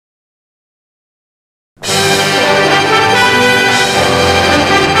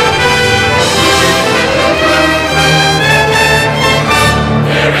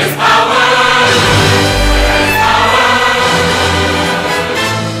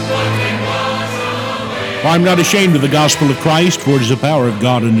For I am not ashamed of the gospel of Christ, for it is the power of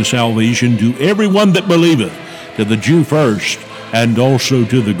God unto salvation to everyone that believeth, to the Jew first, and also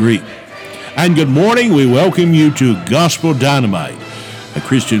to the Greek. And good morning. We welcome you to Gospel Dynamite, a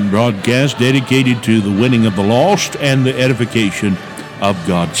Christian broadcast dedicated to the winning of the lost and the edification of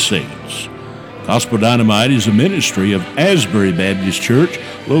God's saints. Gospel Dynamite is a ministry of Asbury Baptist Church,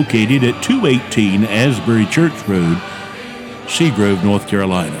 located at 218 Asbury Church Road, Seagrove, North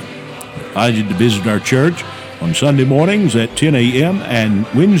Carolina. I invite you to visit our church on Sunday mornings at 10 a.m. and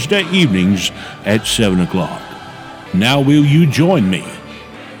Wednesday evenings at 7 o'clock. Now will you join me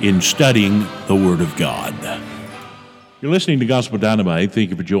in studying the Word of God? You're listening to Gospel Dynamite. Thank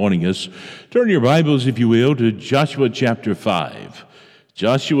you for joining us. Turn your Bibles, if you will, to Joshua chapter 5.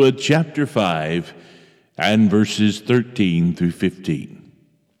 Joshua chapter 5 and verses 13 through 15.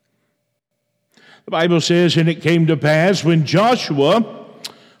 The Bible says, "And it came to pass when Joshua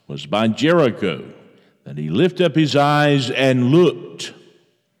was by Jericho, that he lifted up his eyes and looked.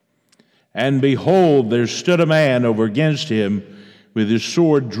 And behold, there stood a man over against him with his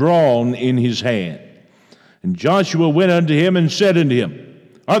sword drawn in his hand. And Joshua went unto him and said unto him,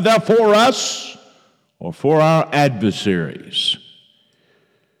 Art thou for us, or for our adversaries?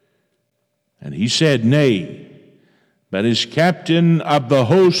 And he said, Nay, but as captain of the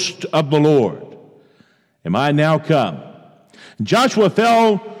host of the Lord am I now come. And Joshua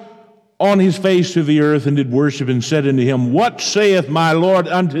fell on his face to the earth and did worship, and said unto him, What saith my Lord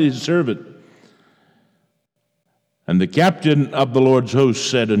unto his servant? And the captain of the Lord's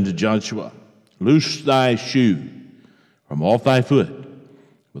host said unto Joshua, Loose thy shoe from off thy foot,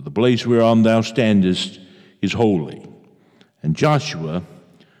 for the place whereon thou standest is holy. And Joshua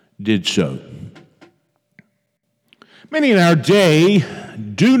did so." Many in our day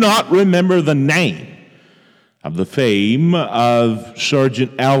do not remember the name of the fame of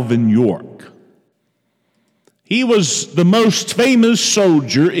Sergeant Alvin York. He was the most famous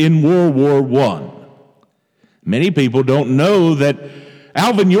soldier in World War I. Many people don't know that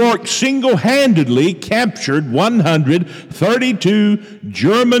Alvin York single-handedly captured 132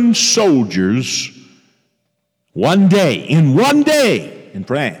 German soldiers in one day in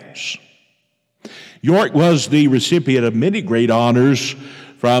France. York was the recipient of many great honors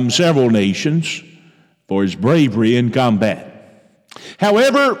from several nations for his bravery in combat.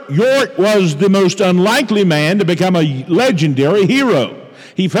 However, York was the most unlikely man to become a legendary hero.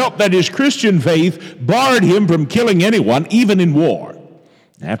 He felt that his Christian faith barred him from killing anyone, even in war.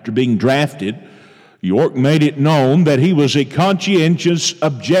 After being drafted, York made it known that he was a conscientious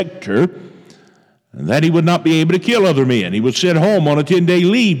objector and that he would not be able to kill other men. He was sent home on a 10-day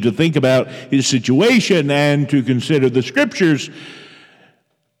leave to think about his situation and to consider the scriptures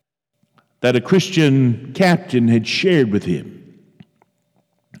that a Christian captain had shared with him.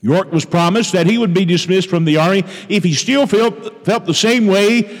 York was promised that he would be dismissed from the army if he still felt the same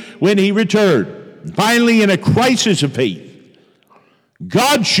way when he returned. And finally, in a crisis of faith,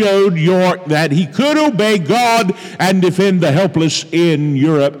 God showed York that he could obey God and defend the helpless in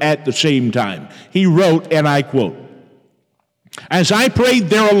Europe at the same time. He wrote, and I quote, "As I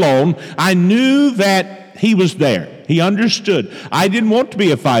prayed there alone, I knew that he was there. He understood. I didn't want to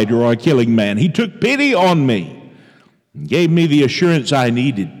be a fighter or a killing man. He took pity on me and gave me the assurance I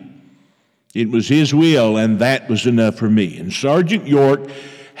needed. It was his will, and that was enough for me." And Sergeant York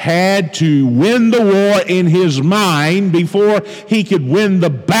had to win the war in his mind before he could win the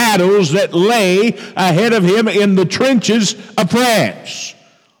battles that lay ahead of him in the trenches of France.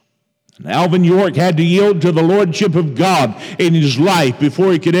 And Alvin York had to yield to the lordship of God in his life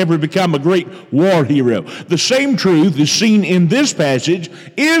before he could ever become a great war hero. The same truth is seen in this passage.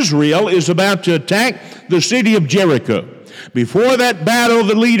 Israel is about to attack the city of Jericho. Before that battle,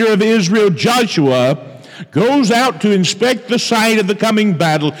 the leader of Israel, Joshua, goes out to inspect the site of the coming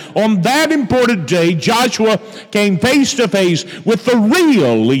battle. On that important day, Joshua came face to face with the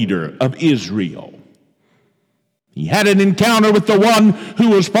real leader of Israel. He had an encounter with the one who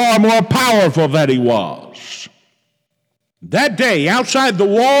was far more powerful than he was. That day, outside the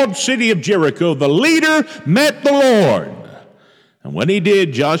walled city of Jericho, the leader met the Lord. And when he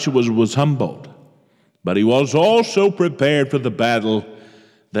did, Joshua was humbled. But he was also prepared for the battle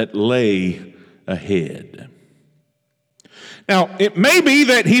that lay ahead. Now, it may be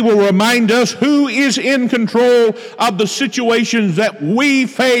that he will remind us who is in control of the situations that we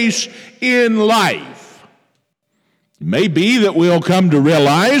face in life. It may be that we'll come to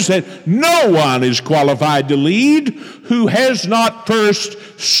realize that no one is qualified to lead who has not first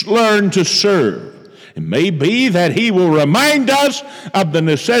learned to serve. It may be that he will remind us of the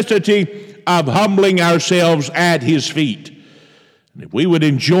necessity of humbling ourselves at his feet And if we would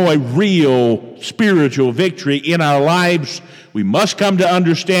enjoy real spiritual victory in our lives, we must come to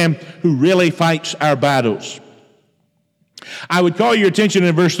understand who really fights our battles. I would call your attention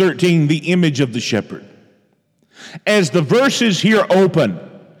in verse 13, the image of the shepherd. As the verses here open,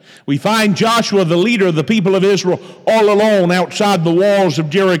 we find Joshua, the leader of the people of Israel, all alone outside the walls of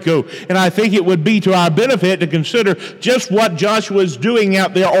Jericho. And I think it would be to our benefit to consider just what Joshua is doing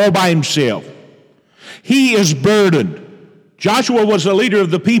out there all by himself. He is burdened. Joshua was the leader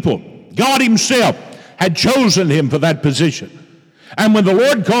of the people. God himself had chosen him for that position. And when the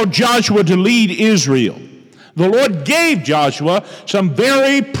Lord called Joshua to lead Israel, the Lord gave Joshua some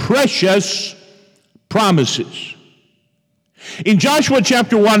very precious promises. In Joshua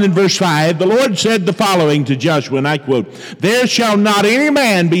chapter 1 and verse 5, the Lord said the following to Joshua, and I quote, "There shall not any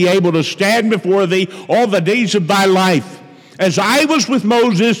man be able to stand before thee all the days of thy life. As I was with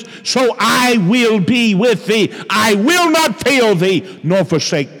Moses, so I will be with thee. I will not fail thee, nor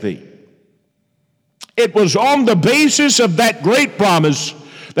forsake thee." It was on the basis of that great promise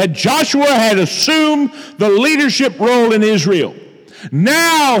that Joshua had assumed the leadership role in Israel.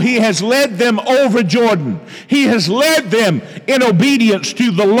 Now he has led them over Jordan. He has led them in obedience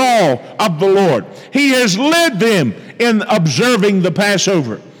to the law of the Lord. He has led them in observing the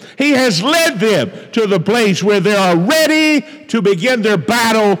Passover. He has led them to the place where they are ready to begin their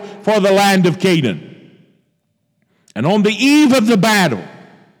battle for the land of Canaan. And on the eve of the battle,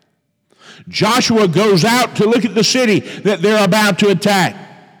 Joshua goes out to look at the city that they're about to attack,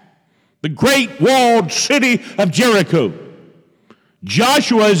 the great walled city of Jericho.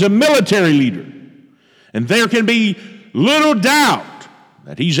 Joshua is a military leader, and there can be little doubt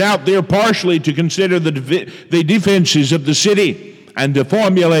that he's out there partially to consider the defenses of the city and to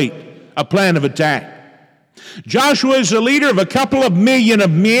formulate a plan of attack. Joshua is the leader of a couple of million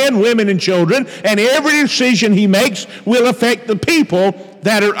of men, women, and children, and every decision he makes will affect the people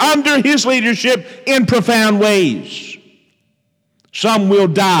that are under his leadership in profound ways. Some will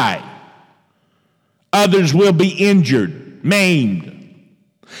die. Others will be injured, maimed.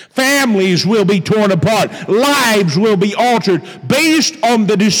 Families will be torn apart. Lives will be altered based on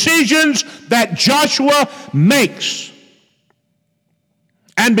the decisions that Joshua makes.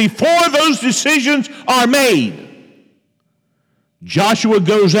 And before those decisions are made, Joshua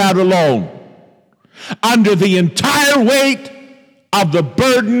goes out alone under the entire weight of the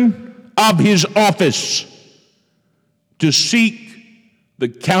burden of his office to seek the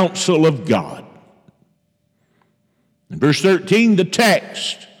counsel of God. In verse 13, the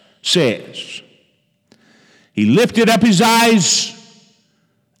text says, "He lifted up his eyes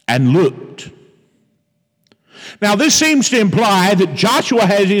and looked." Now, this seems to imply that Joshua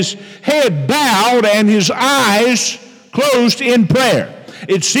had his head bowed and his eyes closed in prayer.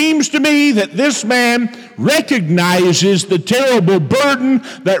 It seems to me that this man recognizes the terrible burden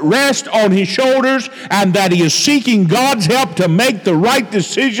that rests on his shoulders and that he is seeking God's help to make the right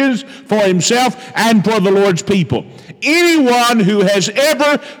decisions for himself and for the Lord's people. Anyone who has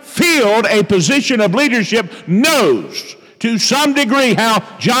ever filled a position of leadership knows to some degree how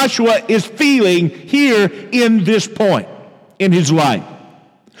Joshua is feeling here in this point in his life.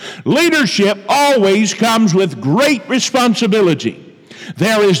 Leadership always comes with great responsibility.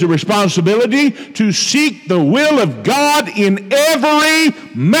 There is the responsibility to seek the will of God in every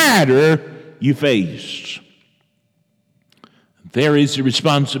matter you face. There is the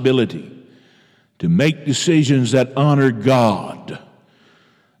responsibility to make decisions that honor God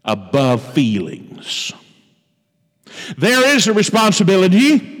above feelings. There is a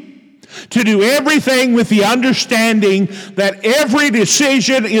responsibility to do everything with the understanding that every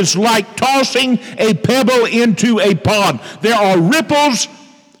decision is like tossing a pebble into a pond. There are ripples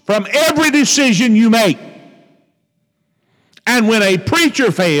from every decision you make. And when a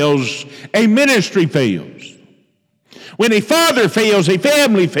preacher fails, a ministry fails. When a father fails, a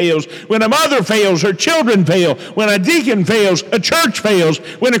family fails. When a mother fails, her children fail. When a deacon fails, a church fails.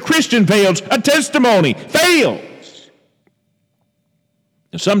 When a Christian fails, a testimony fails.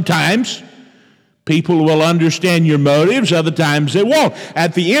 Sometimes people will understand your motives, other times they won't.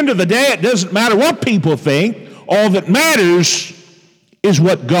 At the end of the day, it doesn't matter what people think. All that matters is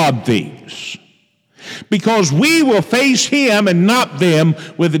what God thinks. Because we will face Him and not them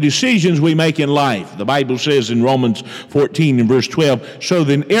with the decisions we make in life. The Bible says in Romans 14 and verse 12, "So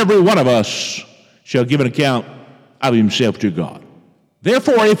then every one of us shall give an account of himself to God."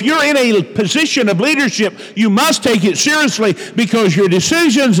 Therefore, if you're in a position of leadership, you must take it seriously because your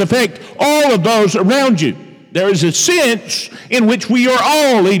decisions affect all of those around you. There is a sense in which we are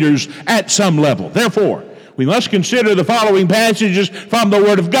all leaders at some level. Therefore, we must consider the following passages from the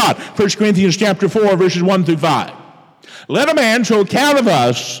Word of God. 1 Corinthians chapter 4, verses 1 through 5. Let a man so account of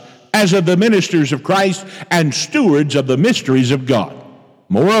us as of the ministers of Christ and stewards of the mysteries of God.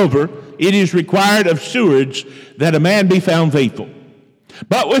 Moreover, it is required of stewards that a man be found faithful.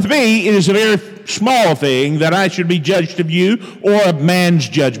 But with me it is a very small thing that I should be judged of you or of man's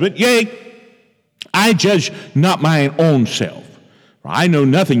judgment. Yea, I judge not mine own self. For I know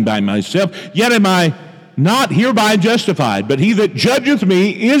nothing by myself, yet am I not hereby justified. But he that judgeth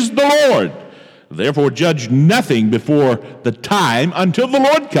me is the Lord. Therefore judge nothing before the time until the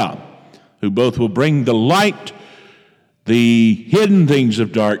Lord come, who both will bring the light the hidden things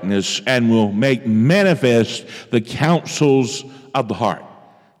of darkness and will make manifest the counsels of the heart.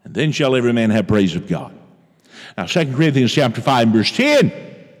 And then shall every man have praise of God. Now 2 Corinthians chapter 5 and verse 10,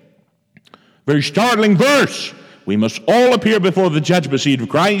 very startling verse. We must all appear before the judgment seat of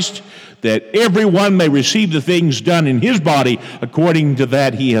Christ, that every one may receive the things done in his body according to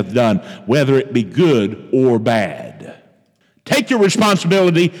that he hath done, whether it be good or bad. Take your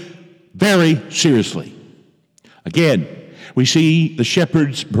responsibility very seriously. Again, we see the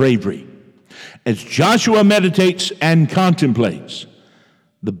shepherd's bravery as Joshua meditates and contemplates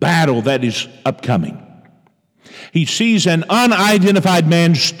the battle that is upcoming. He sees an unidentified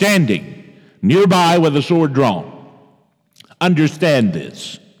man standing nearby with a sword drawn. Understand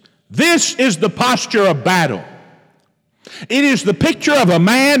this. This is the posture of battle. It is the picture of a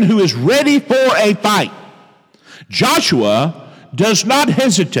man who is ready for a fight. Joshua does not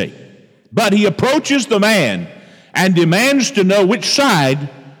hesitate, but he approaches the man and demands to know which side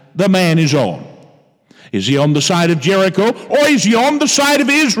the man is on. Is he on the side of Jericho or is he on the side of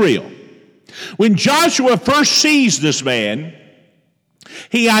Israel? When Joshua first sees this man,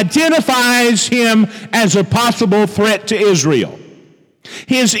 he identifies him as a possible threat to Israel.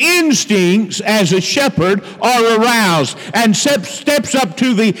 His instincts as a shepherd are aroused and steps up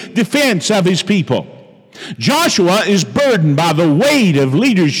to the defense of his people. Joshua is burdened by the weight of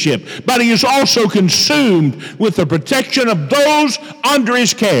leadership, but he is also consumed with the protection of those under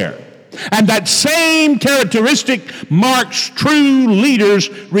his care. And that same characteristic marks true leaders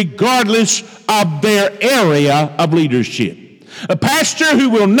regardless of their area of leadership. A pastor who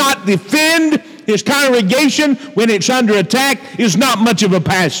will not defend his congregation when it's under attack is not much of a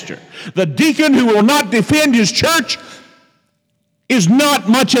pastor. The deacon who will not defend his church is not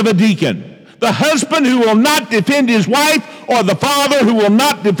much of a deacon. The husband who will not defend his wife or the father who will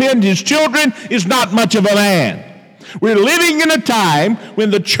not defend his children is not much of a man. We're living in a time when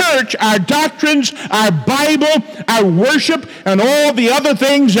the church, our doctrines, our Bible, our worship, and all the other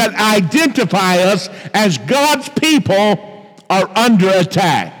things that identify us as God's people are under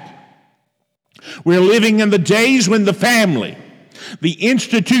attack. We're living in the days when the family, the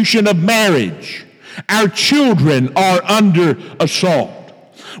institution of marriage, our children are under assault.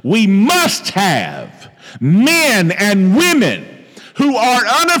 We must have men and women who are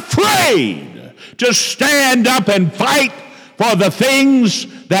unafraid to stand up and fight for the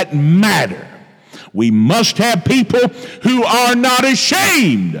things that matter. We must have people who are not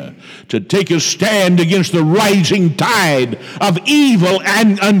ashamed to take a stand against the rising tide of evil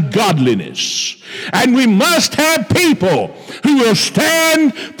and ungodliness. And we must have people who will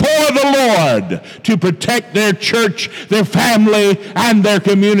stand for the Lord to protect their church, their family, and their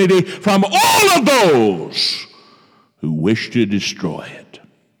community from all of those who wish to destroy it.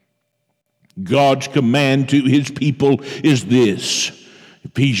 God's command to his people is this,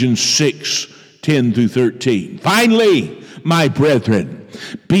 Ephesians 6:10 through 13. Finally, my brethren,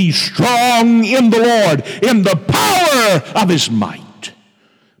 be strong in the Lord, in the power of his might.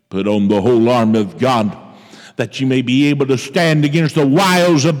 Put on the whole armor of God, that you may be able to stand against the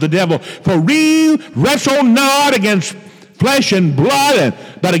wiles of the devil. For we wrestle not against flesh and blood,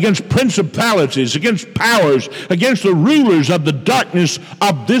 but against principalities, against powers, against the rulers of the darkness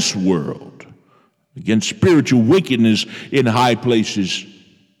of this world, against spiritual wickedness in high places.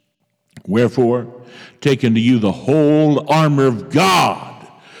 Wherefore, take unto you the whole armor of God,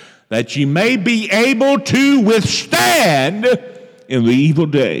 that ye may be able to withstand in the evil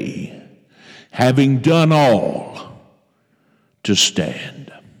day, having done all to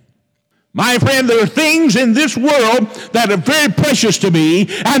stand. My friend, there are things in this world that are very precious to me,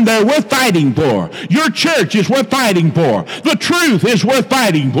 and they're worth fighting for. Your church is worth fighting for. The truth is worth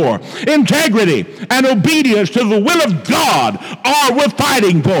fighting for. Integrity and obedience to the will of God are worth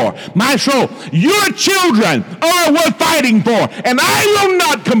fighting for. My soul, your children are worth fighting for, and I will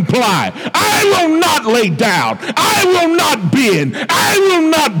not comply. I will not lay down. I will not bend. I will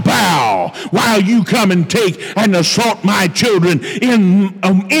not bow while you come and take and assault my children in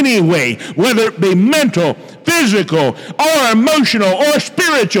any way, whether it be mental, physical, or emotional, or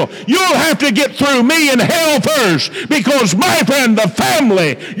spiritual. You'll have to get through me in hell first, because, my friend, the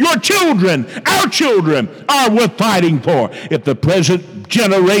family, your children, our children, are worth fighting for. If the present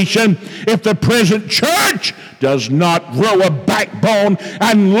generation, if the present church does not grow a backbone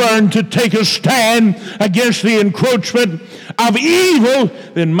and learn to take a stand against the encroachment of evil,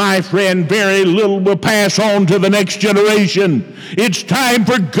 then, my friend, very little will pass on to the next generation. It's time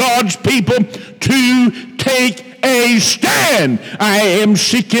for God's people to take a stand. I am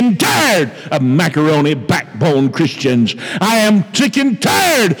sick and tired of macaroni backbone Christians. I am sick and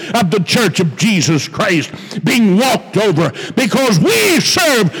tired of the Church of Jesus Christ being walked over, because we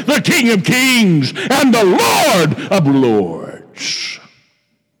serve the King of Kings and the Lord of Lords.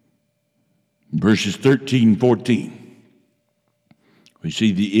 Verses 13, 14. We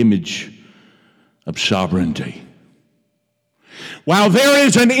see the image of sovereignty. While there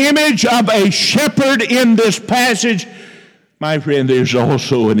is an image of a shepherd in this passage, my friend, there's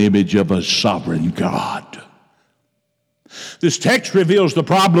also an image of a sovereign God. This text reveals the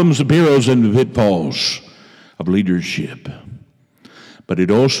problems, the perils, and the pitfalls of leadership. But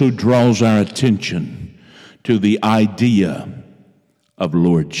it also draws our attention to the idea of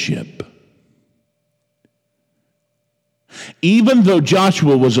lordship. Even though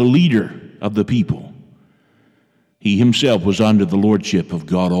Joshua was a leader of the people, he himself was under the lordship of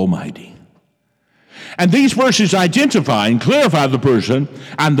God Almighty. And these verses identify and clarify the person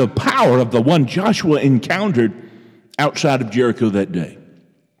and the power of the one Joshua encountered outside of Jericho that day.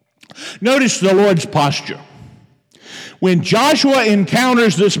 Notice the Lord's posture. When Joshua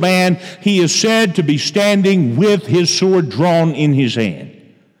encounters this man, he is said to be standing with his sword drawn in his hand.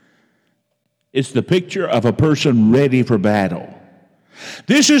 It's the picture of a person ready for battle.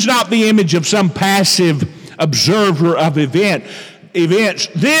 This is not the image of some passive observer of events.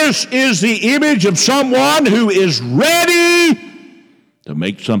 This is the image of someone who is ready to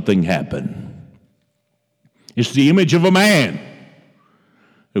make something happen. It's the image of a man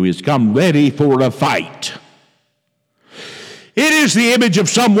who has come ready for a fight. It is the image of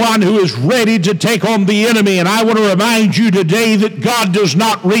someone who is ready to take on the enemy. And I want to remind you today that God does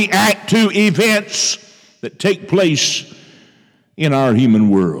not react to events that take place in our human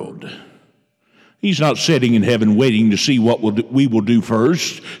world. He's not sitting in heaven waiting to see what we will do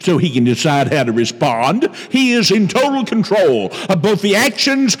first so he can decide how to respond. He is in total control of both the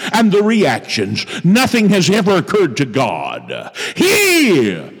actions and the reactions. Nothing has ever occurred to God.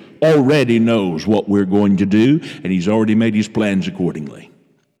 He already knows what we're going to do, and he's already made his plans accordingly.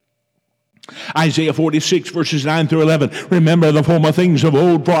 Isaiah 46, verses 9 through 11. Remember the former things of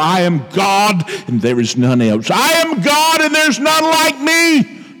old, for I am God, and there is none else. I am God, and there's none like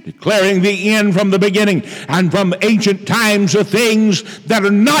me, declaring the end from the beginning, and from ancient times the things that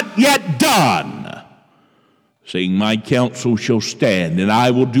are not yet done, saying, my counsel shall stand, and I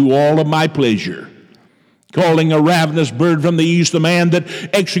will do all of my pleasure. Calling a ravenous bird from the east, the man that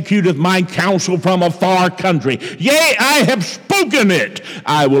executeth my counsel from a far country. Yea, I have spoken it,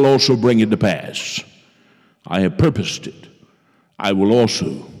 I will also bring it to pass. I have purposed it, I will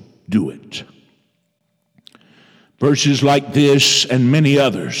also do it. Verses like this and many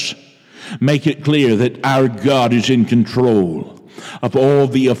others make it clear that our God is in control of all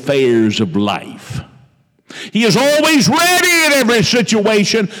the affairs of life. He is always ready in every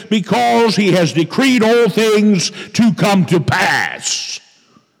situation because he has decreed all things to come to pass.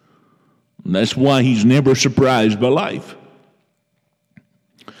 And that's why he's never surprised by life.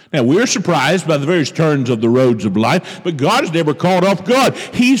 Now, we're surprised by the various turns of the roads of life, but God's never caught off guard.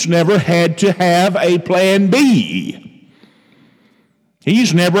 He's never had to have a plan B.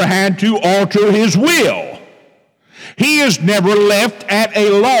 He's never had to alter his will. He is never left at a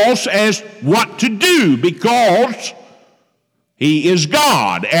loss as what to do because he is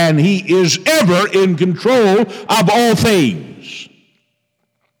God and he is ever in control of all things.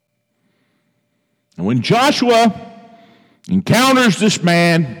 And when Joshua encounters this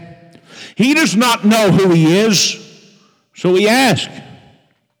man, he does not know who he is, so he asks.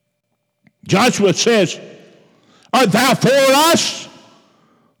 Joshua says, art thou for us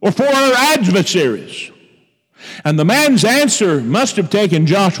or for our adversaries? And the man's answer must have taken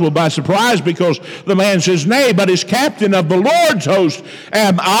Joshua by surprise, because the man says, nay, but as captain of the Lord's host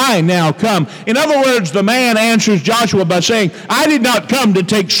am I now come. In other words, the man answers Joshua by saying, I did not come to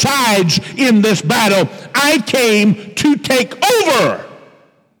take sides in this battle. I came to take over.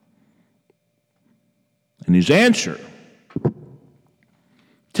 And his answer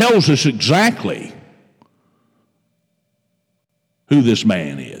tells us exactly who this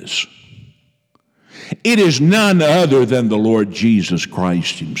man is. It is none other than the Lord Jesus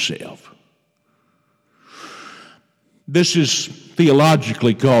Christ himself. This is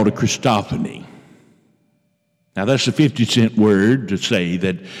theologically called a Christophany. Now, that's a 50-cent word to say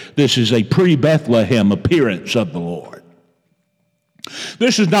that this is a pre-Bethlehem appearance of the Lord.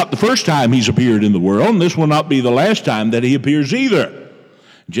 This is not the first time he's appeared in the world, and this will not be the last time that he appears either.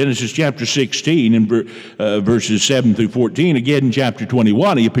 Genesis chapter 16 and verses 7 through 14. Again in chapter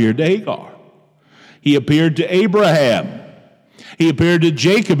 21, he appeared to Hagar. He appeared to Abraham. He appeared to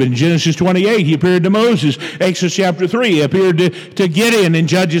Jacob in Genesis 28. He appeared to Moses, Exodus chapter 3. He appeared to Gideon in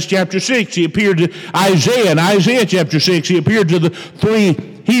Judges chapter 6. He appeared to Isaiah in Isaiah chapter 6. He appeared to the three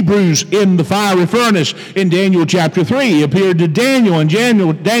Hebrews in the fiery furnace in Daniel chapter 3. He appeared to Daniel in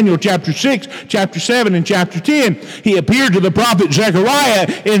Daniel chapter 6, chapter 7, and chapter 10. He appeared to the prophet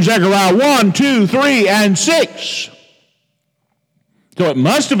Zechariah in Zechariah 1, 2, 3, and 6. So it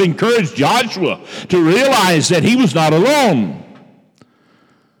must have encouraged Joshua to realize that he was not alone.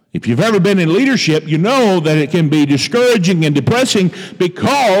 If you've ever been in leadership, you know that it can be discouraging and depressing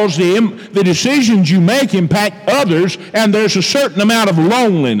because the decisions you make impact others, and there's a certain amount of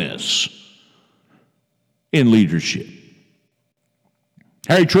loneliness in leadership.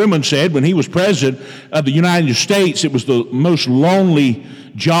 Harry Truman said when he was president of the United States, it was the most lonely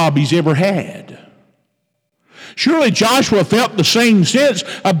job he's ever had. Surely Joshua felt the same sense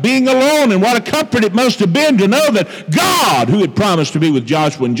of being alone, and what a comfort it must have been to know that God, who had promised to be with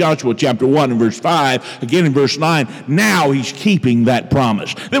Joshua in Joshua chapter 1 and verse 5, again in verse 9, now he's keeping that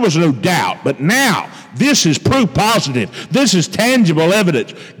promise. There was no doubt, but now this is proof positive. This is tangible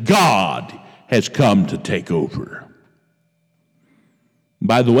evidence. God has come to take over.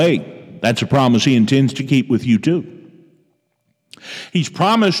 By the way, that's a promise he intends to keep with you too. He's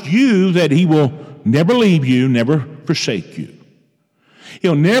promised you that he will never leave you, never forsake you.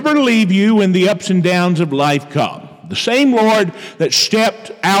 He'll never leave you when the ups and downs of life come. The same Lord that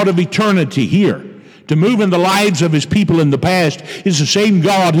stepped out of eternity here to move in the lives of his people in the past is the same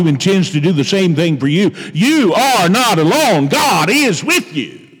God who intends to do the same thing for you. You are not alone. God is with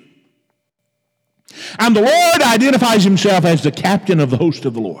you. And the Lord identifies himself as the captain of the host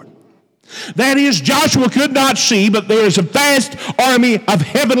of the Lord. That is, Joshua could not see, but there is a vast army of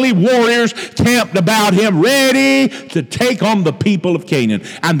heavenly warriors camped about him, ready to take on the people of Canaan.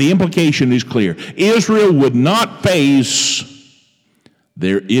 And the implication is clear. Israel would not face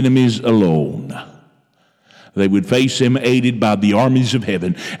their enemies alone. They would face them aided by the armies of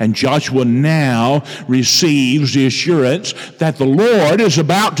heaven. And Joshua now receives the assurance that the Lord is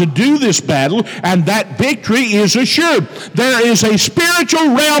about to do this battle, and that victory is assured. There is a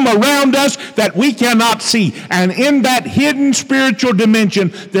spiritual realm around us that we cannot see. And in that hidden spiritual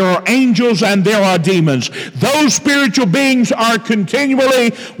dimension, there are angels and there are demons. Those spiritual beings are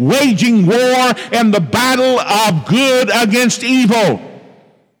continually waging war in the battle of good against evil.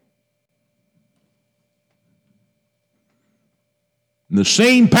 The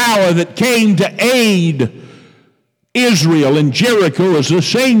same power that came to aid Israel in Jericho is the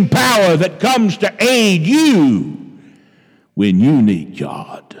same power that comes to aid you when you need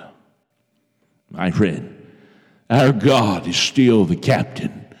God. My friend, our God is still the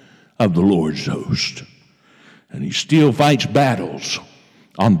captain of the Lord's host, and he still fights battles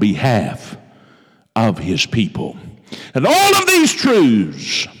on behalf of his people. And all of these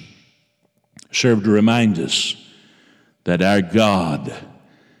truths serve to remind us that our God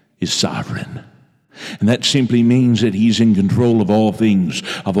is sovereign. And that simply means that he's in control of all things,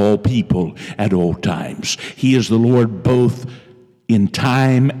 of all people, at all times. He is the Lord both in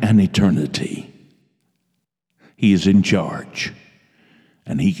time and eternity. He is in charge,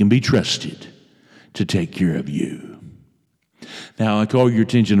 and he can be trusted to take care of you. Now, I call your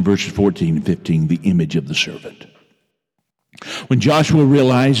attention to verses 14 and 15, the image of the servant. When Joshua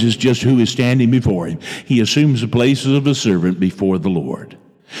realizes just who is standing before him, he assumes the places of a servant before the Lord.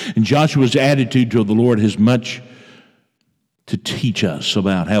 And Joshua's attitude toward the Lord has much to teach us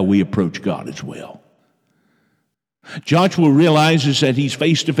about how we approach God as well. Joshua realizes that he's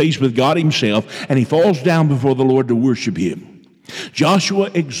face to face with God himself, and he falls down before the Lord to worship him. Joshua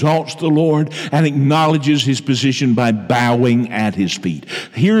exalts the Lord and acknowledges his position by bowing at his feet.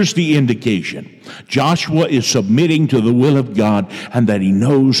 Here's the indication. Joshua is submitting to the will of God and that he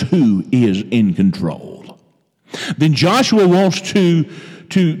knows who is in control. Then Joshua wants to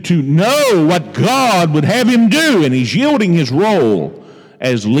know what God would have him do, and he's yielding his role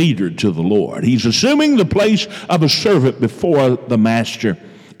as leader to the Lord. He's assuming the place of a servant before the master.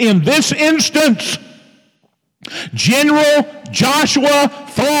 In this instance, General Joshua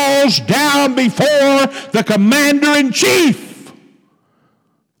falls down before the commander-in-chief,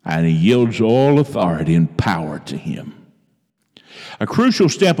 and he yields all authority and power to him. A crucial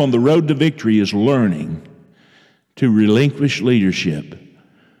step on the road to victory is learning to relinquish leadership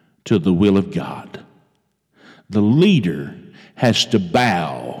to the will of God. The leader has to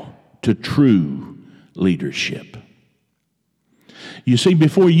bow to true leadership. You see,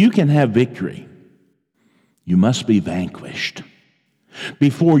 before you can have victory, you must be vanquished.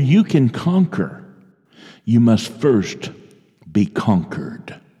 Before you can conquer, you must first be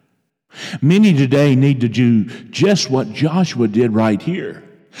conquered. Many today need to do just what Joshua did right here.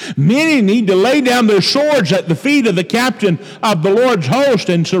 Many need to lay down their swords at the feet of the captain of the Lord's host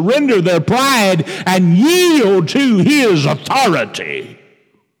and surrender their pride and yield to his authority.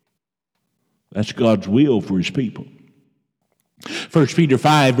 That's God's will for his people. 1 Peter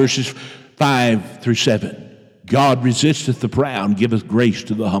 5, verses 5 through 7. God resisteth the proud and giveth grace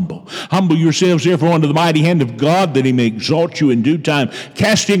to the humble. Humble yourselves therefore under the mighty hand of God, that he may exalt you in due time,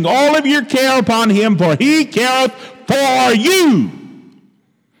 casting all of your care upon him, for he careth for you.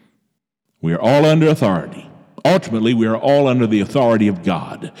 We are all under authority. Ultimately, we are all under the authority of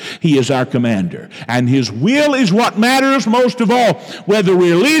God. He is our commander, and his will is what matters most of all. Whether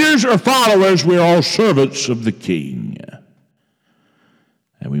we're leaders or followers, we're all servants of the King.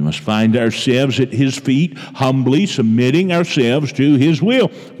 And we must find ourselves at his feet, humbly submitting ourselves to his will,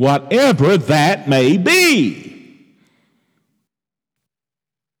 whatever that may be.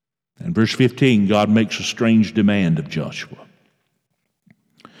 In verse 15, God makes a strange demand of Joshua.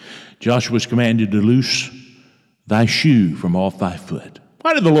 Joshua was commanded to loose thy shoe from off thy foot.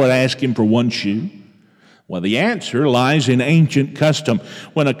 Why did the Lord ask him for one shoe? Well, the answer lies in ancient custom.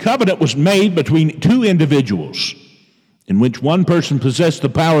 When a covenant was made between two individuals, in which one person possessed the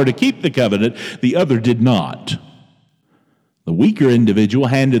power to keep the covenant, the other did not. The weaker individual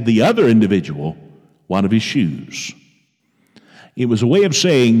handed the other individual one of his shoes. It was a way of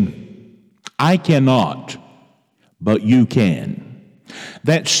saying, I cannot, but you can.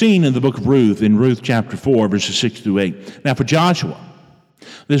 That's seen in the book of Ruth, in Ruth chapter 4, verses 6 through 8. Now for Joshua,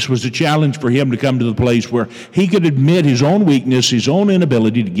 this was a challenge for him to come to the place where he could admit his own weakness, his own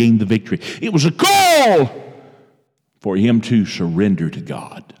inability to gain the victory. It was a call for him to surrender to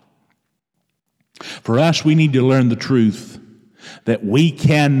God. For us, we need to learn the truth that we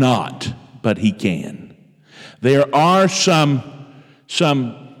cannot, but he can. There are some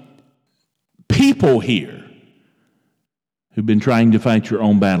people here who've been trying to fight your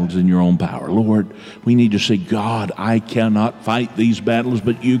own battles in your own power. Lord, we need to say, God, I cannot fight these battles,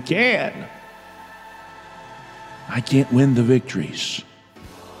 but you can. I can't win the victories,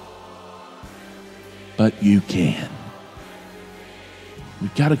 but you can.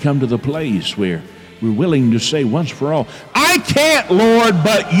 We've got to come to the place where we're willing to say once for all, I can't, Lord,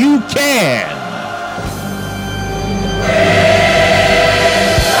 but you can.